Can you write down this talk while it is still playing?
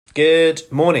Good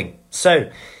morning.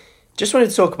 So, just wanted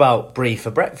to talk about brie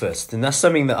for breakfast, and that's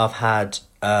something that I've had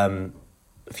a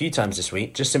few times this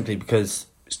week, just simply because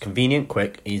it's convenient,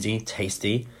 quick, easy,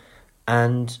 tasty,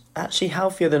 and actually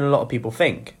healthier than a lot of people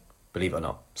think, believe it or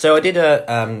not. So I did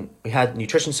we had a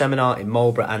nutrition seminar in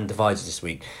Marlborough and Devizes this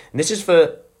week, and this is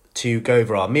to go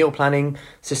over our meal planning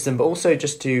system, but also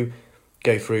just to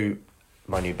go through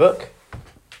my new book,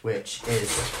 which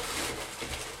is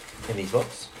in these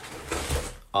books.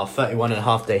 Our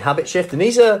 31.5 day habit shift. And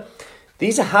these are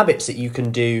habits that you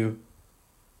can do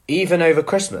even over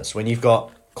Christmas, when you've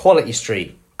got Quality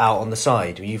Street out on the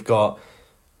side, or you've got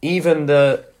even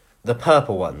the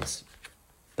purple ones,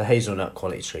 the hazelnut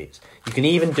Quality Streets. You can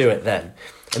even do it then.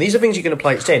 And these are things you can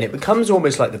apply each day, and it becomes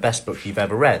almost like the best book you've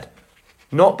ever read.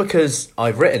 Not because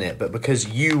I've written it, but because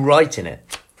you write in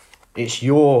it. It's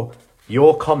your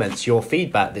comments, your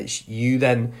feedback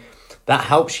that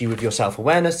helps you with your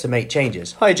self-awareness to make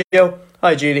changes. Hi, Jill.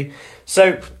 Hi, Julie.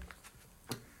 So,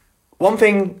 one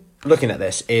thing looking at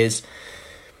this is,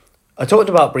 I talked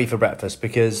about brie for breakfast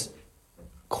because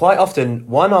quite often,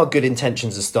 one, our good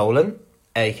intentions are stolen,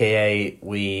 aka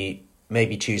we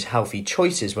maybe choose healthy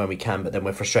choices when we can, but then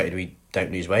we're frustrated we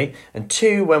don't lose weight. And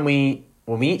two, when we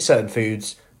eat certain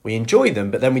foods, we enjoy them,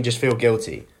 but then we just feel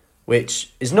guilty,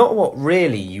 which is not what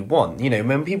really you want. You know,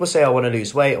 when people say, I want to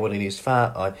lose weight, I want to lose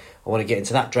fat, I want to get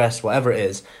into that dress, whatever it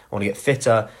is, I want to get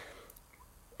fitter.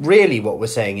 Really what we're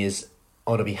saying is,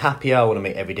 I want to be happier, I want to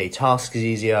make everyday tasks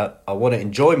easier, I want to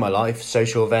enjoy my life,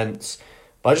 social events,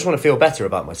 but I just want to feel better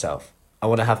about myself. I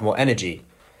want to have more energy.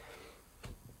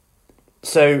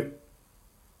 So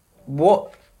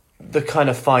what the kind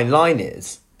of fine line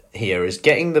is here is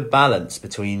getting the balance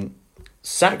between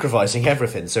sacrificing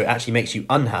everything so it actually makes you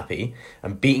unhappy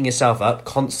and beating yourself up,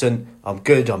 constant, I'm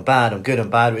good, I'm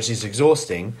bad, which is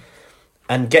exhausting,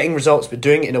 and getting results but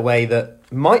doing it in a way that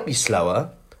might be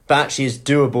slower but actually is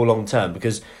doable long term.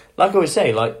 Because like I always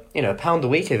say, a pound a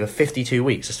week over 52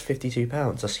 weeks, that's 52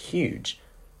 pounds, that's huge.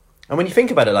 And when you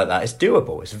think about it like that, it's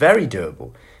doable, it's very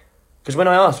doable. Because when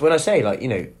I say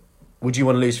would you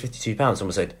want to lose 52 pounds,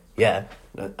 someone said yeah.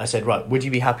 I said, right, would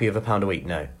you be happy with £1 a week?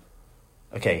 No.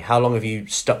 Okay, how long have you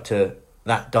stuck to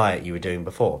that diet you were doing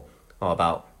before? Oh,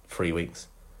 about 3 weeks.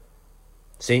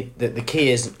 See, the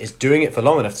key is doing it for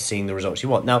long enough to seeing the results you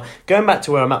want. Now, going back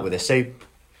to where I'm at with this, so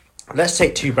let's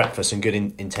take 2 breakfasts and good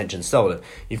intentions stolen.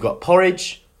 You've got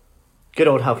porridge, good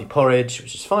old healthy porridge,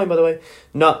 which is fine, by the way,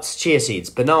 nuts, chia seeds,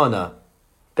 banana,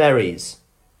 berries.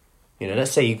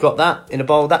 Let's say you've got that in a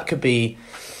bowl. That could be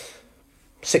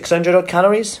 600 odd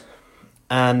calories.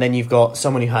 And then you've got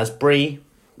someone who has brie,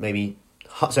 maybe...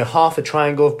 So half a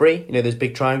triangle of brie, those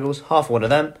big triangles, half one of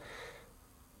them,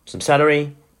 some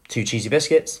celery, 2 cheesy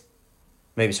biscuits,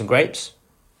 maybe some grapes,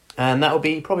 and that will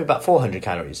be probably about 400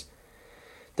 calories.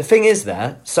 The thing is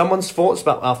someone's thoughts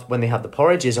about when they have the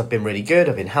porridge is, I've been really good,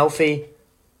 I've been healthy,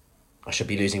 I should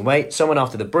be losing weight. Someone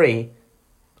after the brie,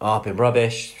 I've been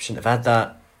rubbish, shouldn't have had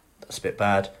that, that's a bit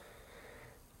bad.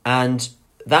 And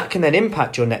that can then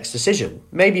impact your next decision.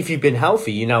 Maybe if you've been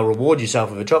healthy, you now reward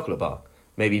yourself with a chocolate bar.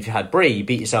 Maybe if you had brie, you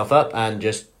beat yourself up and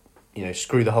just,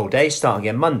 screw the whole day, start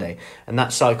again Monday. And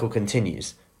that cycle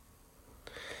continues.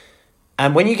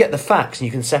 And when you get the facts and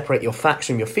you can separate your facts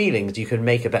from your feelings, you can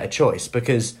make a better choice.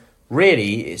 Because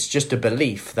really, it's just a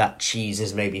belief that cheese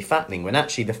is maybe fattening, when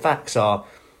actually the facts are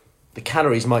the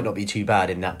calories might not be too bad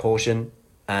in that portion.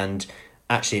 And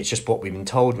actually, it's just what we've been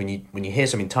told. When you hear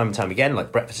something time and time again,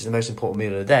 like breakfast is the most important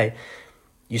meal of the day,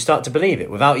 you start to believe it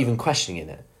without even questioning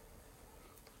it.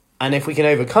 And if we can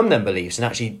overcome them beliefs, and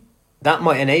actually that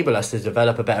might enable us to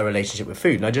develop a better relationship with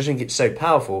food. And I just think it's so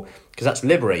powerful because that's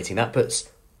liberating. That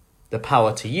puts the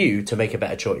power to you to make a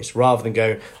better choice rather than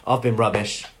go, I've been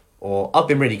rubbish or I've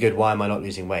been really good, why am I not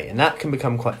losing weight? And that can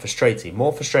become quite frustrating,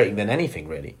 more frustrating than anything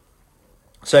really.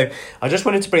 So I just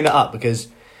wanted to bring that up because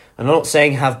I'm not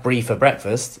saying have brie for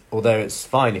breakfast, although it's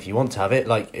fine if you want to have it.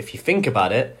 Like if you think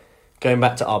about it, going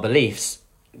back to our beliefs,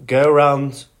 go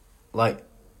around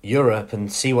Europe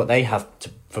and see what they have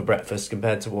for breakfast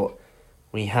compared to what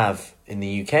we have in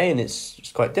the UK, and it's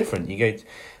just quite different. You go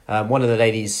to, one of the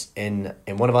ladies in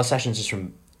one of our sessions is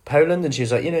from Poland, and she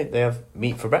was like, they have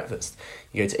meat for breakfast.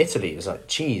 You go to Italy, it was like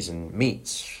cheese and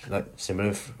meats, like similar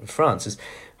with France. It's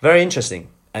very interesting,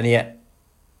 and yet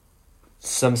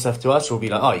some stuff to us will be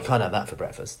like, oh, you can't have that for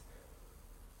breakfast.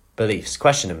 Beliefs,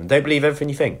 question them, don't believe everything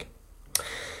you think.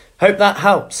 Hope that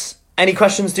helps. Any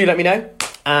questions, do let me know.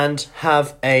 And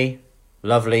have a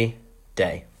lovely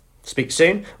day. Speak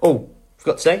soon. Oh,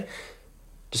 forgot to say,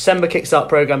 December Kickstart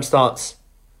program starts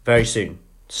very soon.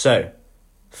 So,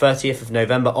 30th of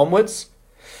November onwards.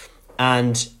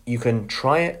 And you can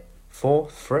try it for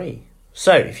free.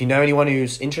 So, if you know anyone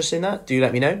who's interested in that, do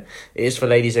let me know. It is for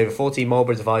ladies over 40,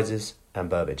 Marlborough Advisors and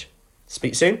Burbage.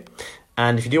 Speak soon.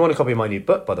 And if you do want a copy of my new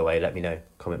book, by the way, let me know.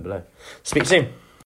 Comment below. Speak soon.